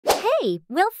Hey,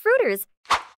 well, fruiters,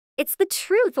 it's the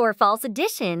truth or false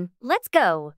edition. Let's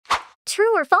go.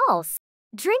 True or false?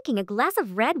 Drinking a glass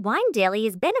of red wine daily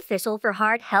is beneficial for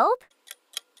heart health?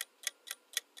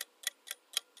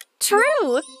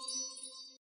 True.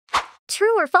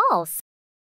 True or false?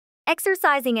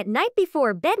 Exercising at night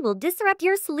before bed will disrupt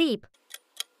your sleep.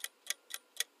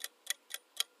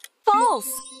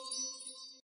 False.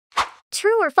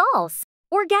 True or false?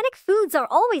 Organic foods are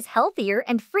always healthier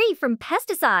and free from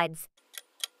pesticides.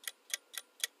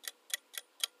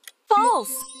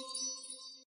 False.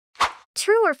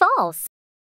 True or false?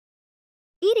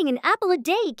 Eating an apple a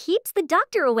day keeps the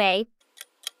doctor away.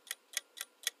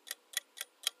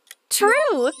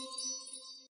 True.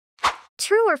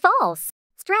 True or false?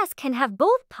 Stress can have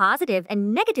both positive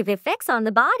and negative effects on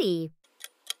the body.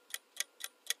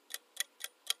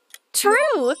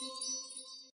 True.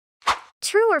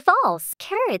 True or false?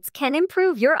 Carrots can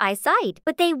improve your eyesight,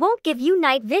 but they won't give you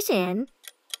night vision.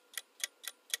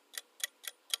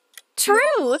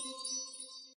 True.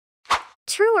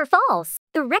 True or false?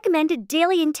 The recommended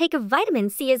daily intake of vitamin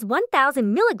C is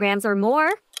 1,000 milligrams or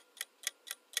more.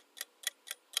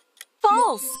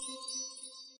 False.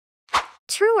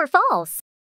 True or false?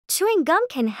 Chewing gum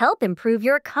can help improve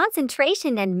your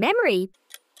concentration and memory.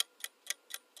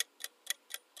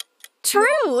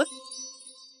 True.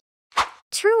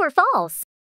 True or false?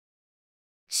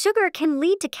 Sugar can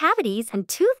lead to cavities and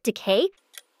tooth decay.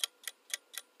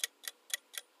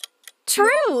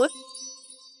 True.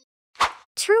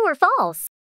 True or false?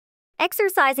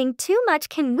 Exercising too much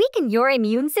can weaken your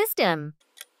immune system.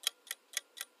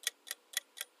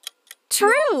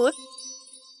 True.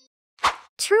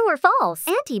 True or false?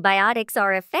 Antibiotics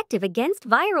are effective against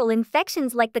viral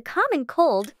infections like the common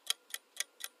cold.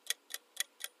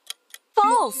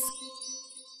 False.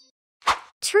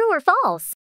 True or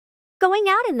false? Going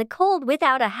out in the cold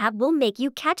without a hat will make you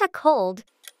catch a cold.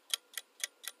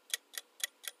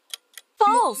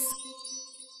 False.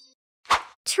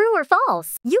 True or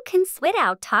false? You can sweat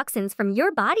out toxins from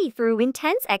your body through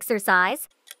intense exercise.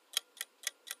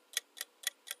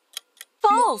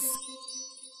 False.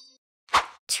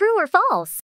 True or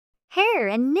false? Hair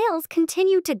and nails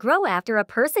continue to grow after a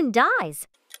person dies.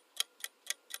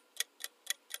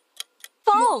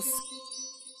 False.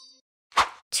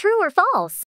 True or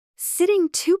false? Sitting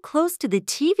too close to the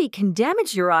TV can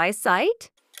damage your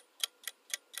eyesight.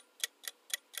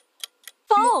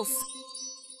 False.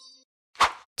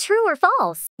 True or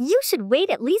false? You should wait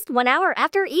at least 1 hour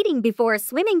after eating before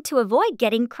swimming to avoid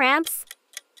getting cramps.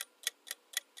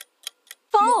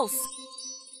 False.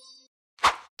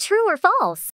 True or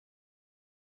false?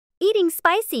 Eating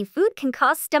spicy food can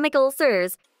cause stomach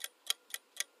ulcers.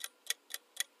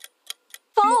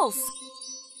 False.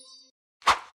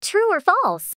 True or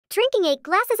false? Drinking 8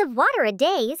 glasses of water a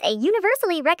day is a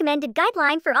universally recommended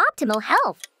guideline for optimal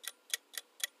health.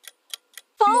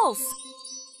 False.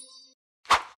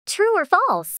 True or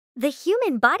false? The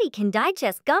human body can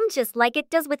digest gum just like it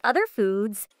does with other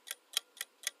foods.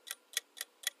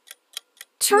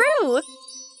 True.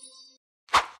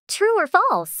 True or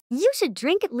false? You should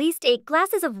drink at least 8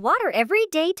 glasses of water every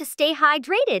day to stay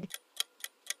hydrated.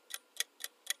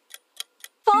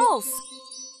 False.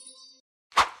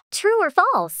 True or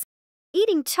false?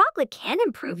 Eating chocolate can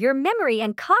improve your memory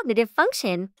and cognitive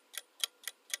function.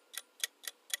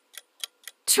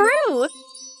 True.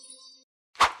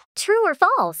 True or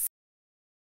false?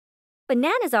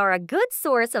 Bananas are a good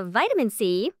source of vitamin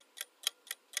C.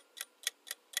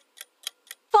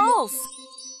 False.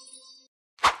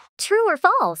 True or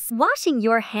false? Washing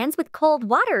your hands with cold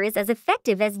water is as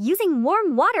effective as using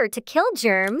warm water to kill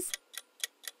germs.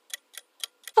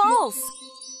 False.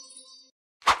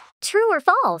 True or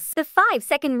false? The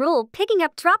 5-second rule, picking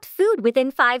up dropped food within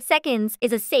 5 seconds,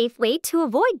 is a safe way to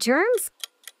avoid germs.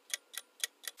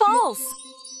 False.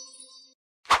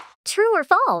 True or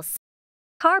false?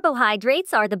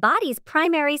 Carbohydrates are the body's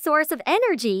primary source of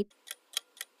energy.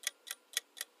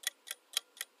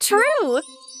 True.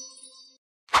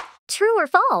 True or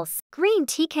false? Green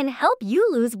tea can help you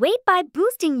lose weight by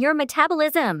boosting your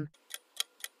metabolism.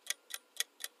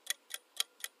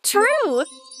 True.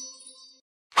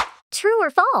 True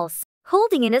or false?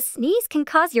 Holding in a sneeze can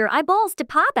cause your eyeballs to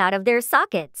pop out of their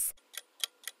sockets.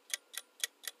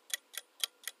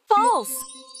 False.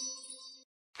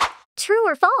 True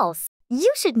or false?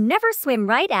 You should never swim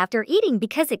right after eating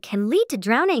because it can lead to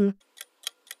drowning.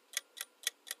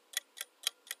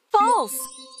 False.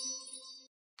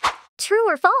 True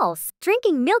or false?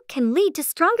 Drinking milk can lead to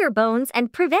stronger bones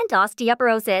and prevent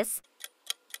osteoporosis.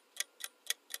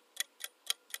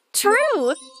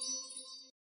 True.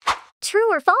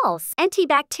 True or false?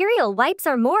 Antibacterial wipes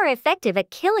are more effective at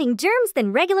killing germs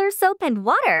than regular soap and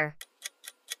water.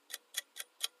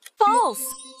 False!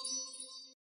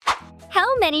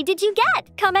 How many did you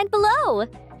get? Comment below.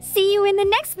 See you in the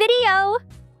next video!